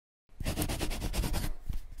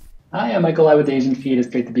Hi, I'm Michael. I with Asian Feed. It's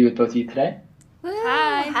great to be with both of you today. Woo!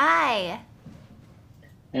 Hi. Hi.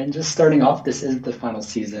 And just starting off, this is the final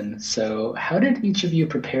season. So, how did each of you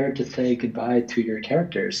prepare to say goodbye to your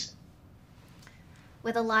characters?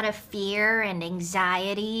 With a lot of fear and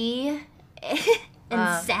anxiety and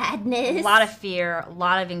A sadness. lot of fear, a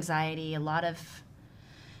lot of anxiety, a lot of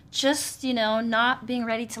just, not being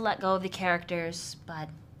ready to let go of the characters, but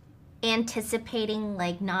Anticipating,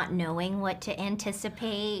 like not knowing what to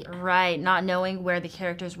anticipate. right, not knowing where the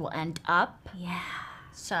characters will end up. Yeah.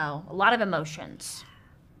 So, a lot of emotions.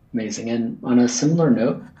 Amazing. And on a similar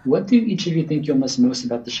note, what do each of you think you'll miss most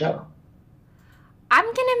about the show? I'm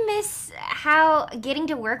gonna miss how getting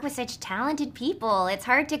to work with such talented people. It's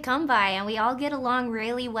hard to come by, and we all get along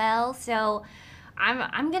really well. So,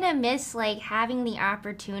 I'm gonna miss like having the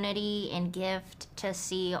opportunity and gift to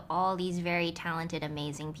see all these very talented,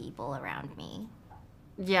 amazing people around me.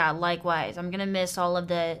 Yeah, likewise. I'm going to miss all of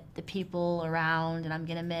the people around, and I'm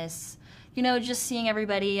going to miss, just seeing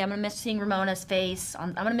everybody. I'm going to miss seeing Ramona's face.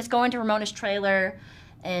 I'm going to miss going to Ramona's trailer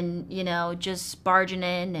and, just barging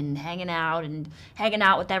in and hanging out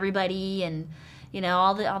with everybody and,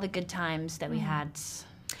 all the good times that we had.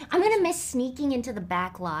 I'm gonna miss sneaking into the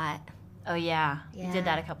back lot. Oh, yeah. Yeah, We did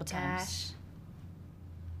that a couple gosh. times.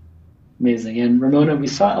 Amazing. And Ramona, we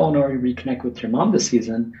saw Eleanor reconnect with your mom this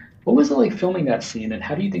season. What was it like filming that scene, and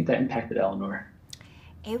how do you think that impacted Eleanor?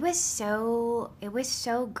 It was so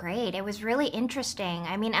great. It was really interesting.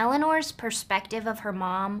 I mean, Eleanor's perspective of her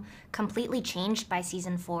mom completely changed by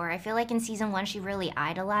season 4. I feel like in season 1 she really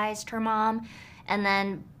idolized her mom, and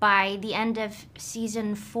then by the end of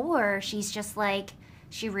season 4 she's just like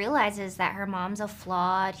she realizes that her mom's a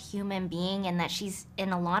flawed human being and that she's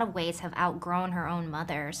in a lot of ways have outgrown her own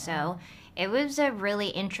mother. So it was a really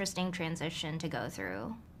interesting transition to go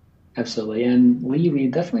through. Absolutely. And Lee, we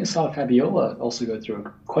definitely saw Fabiola also go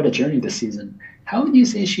through quite a journey this season. How would you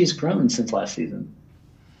say she's grown since last season?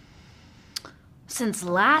 Since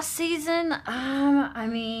last season,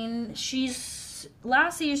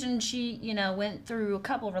 last season she, went through a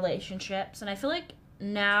couple relationships, and I feel like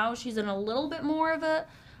now she's in a little bit more of a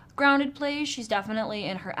grounded place. She's definitely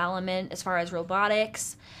in her element as far as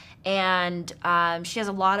robotics, and she has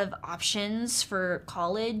a lot of options for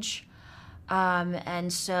college.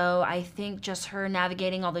 And so I think just her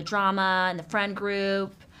navigating all the drama and the friend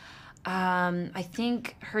group. I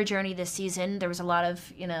think her journey this season, there was a lot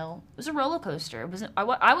of, it was a roller coaster.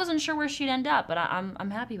 I wasn't sure where she'd end up, but I'm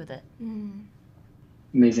happy with it.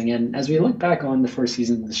 Amazing. And as we look back on the first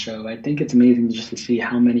season of the show, I think it's amazing just to see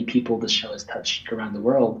how many people this show has touched around the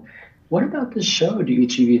world. What about this show do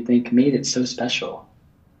each of you think made it so special?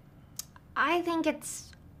 I think it's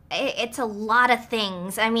a lot of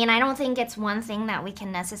things. I mean, I don't think it's one thing that we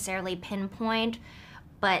can necessarily pinpoint,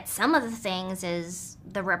 but some of the things is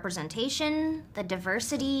the representation, the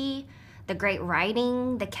diversity, the great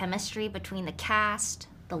writing, the chemistry between the cast,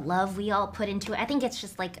 the love we all put into it. I think it's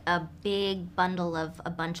just like a big bundle of a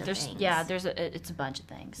bunch of things. Yeah, it's a bunch of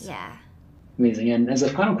things. Yeah. Amazing. And as a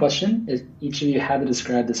final question, if each of you had to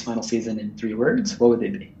describe this final season in 3 words, what would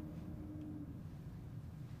they be?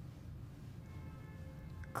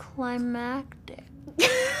 Climactic. Is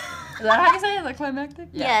that how you say it? Like climactic?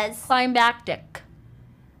 Yeah. Yes. Climactic.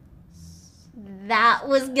 That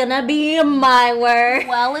was gonna be my word.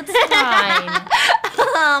 Well, it's time.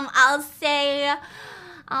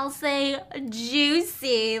 I'll say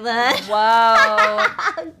juicy then. Whoa.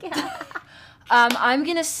 Okay. I'm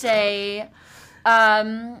gonna say,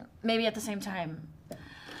 maybe at the same time.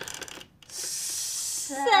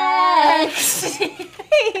 Sexy.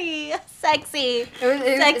 Sexy.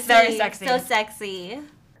 It's very sexy. So sexy.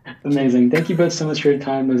 Amazing. Thank you both so much for your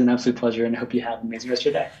time. It was an absolute pleasure, and I hope you have an amazing rest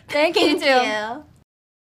of your day. Thank you, too. Thank you.